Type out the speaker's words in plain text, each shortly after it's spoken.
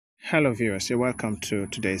Hello viewers, you're welcome to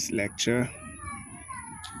today's lecture.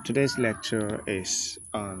 Today's lecture is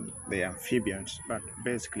on the amphibians, but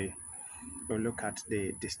basically we'll look at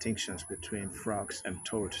the distinctions between frogs and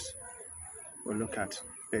toads. We'll look at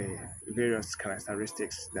the various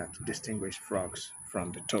characteristics that distinguish frogs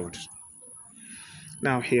from the toads.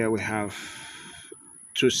 Now here we have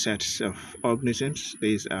two sets of organisms.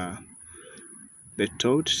 These are the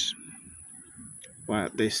toads, while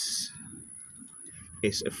this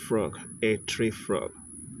is a frog, a tree frog.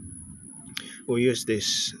 We'll use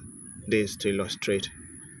this to illustrate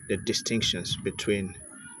the distinctions between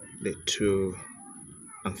the two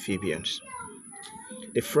amphibians.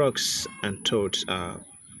 The frogs and toads are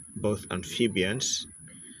both amphibians.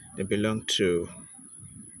 They belong to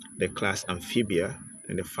the class Amphibia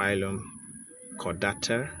in the phylum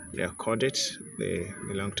Chordata. They are chordates. They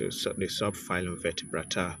belong to the subphylum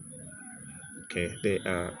Vertebrata. Okay, they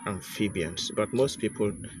are amphibians, but most people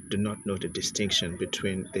do not know the distinction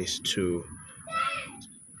between these two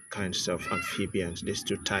kinds of amphibians, these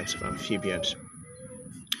two types of amphibians.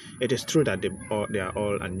 It is true that they are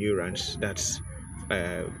all anurans, that's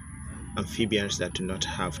amphibians that do not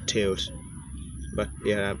have tails, but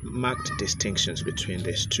there are marked distinctions between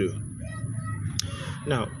these two.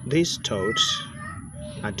 Now, these toads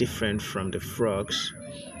are different from the frogs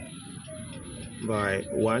by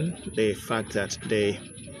one, the fact that they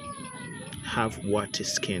have warty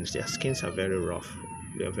skins. Their skins are very rough,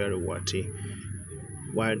 they are very warty,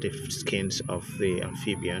 while the skins of the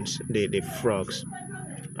amphibians, the frogs,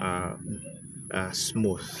 are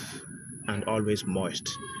smooth and always moist,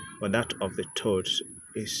 but that of the toads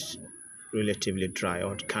is relatively dry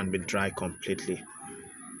or can be dry completely.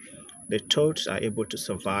 The toads are able to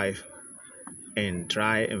survive in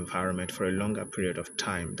dry environment for a longer period of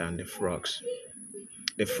time than the frogs.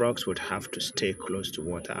 The frogs would have to stay close to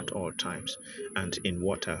water at all times and in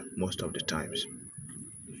water most of the times.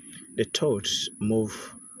 The toads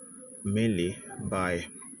move mainly by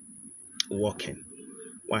walking,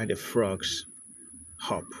 while the frogs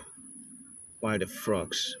hop.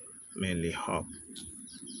 Mainly hop.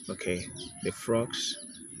 Okay, the frogs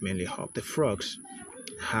mainly hop. The frogs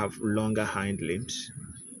have longer hind limbs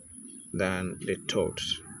than the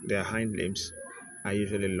toads. Their hind limbs are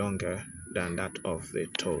usually longer than that of the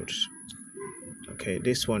toads. Okay,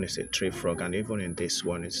 this one is a tree frog, and even in this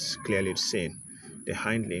one it's clearly seen the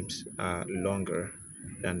hind limbs are longer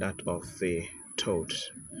than that of the toads.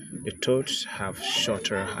 The toads have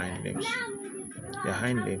shorter hind limbs. Their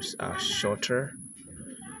hind limbs are shorter,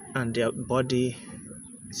 and their body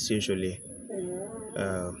is usually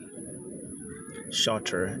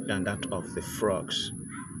shorter than that of the frogs.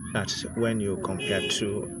 That's when you compare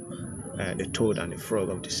the toad and the frog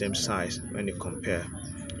of the same size. When you compare,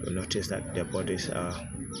 you'll notice that their bodies are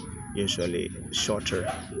usually shorter,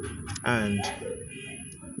 and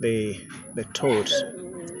the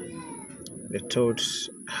toads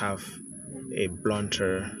have a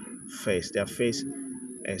blunter face. Their face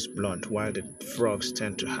is blunt, while the frogs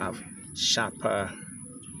tend to have sharper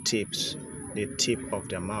tips. The tip of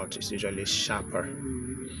their mouth is usually sharper,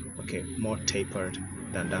 okay, more tapered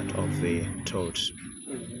than that of the toads.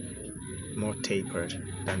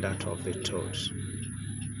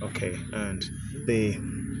 Okay, and the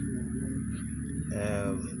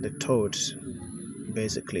toads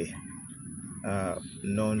basically are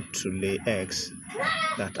known to lay eggs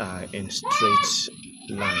that are in straight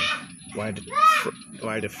line, while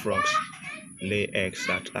the frogs lay eggs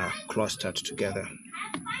that are clustered together.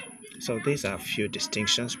 So these are a few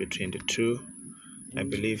distinctions between the two. I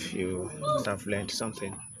believe you have learned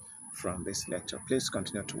something from this lecture. Please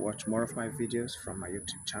continue to watch more of my videos from my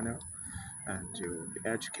YouTube channel, and you'll be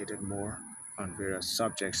educated more on various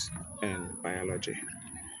subjects in biology.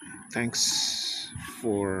 Thanks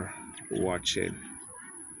for watching.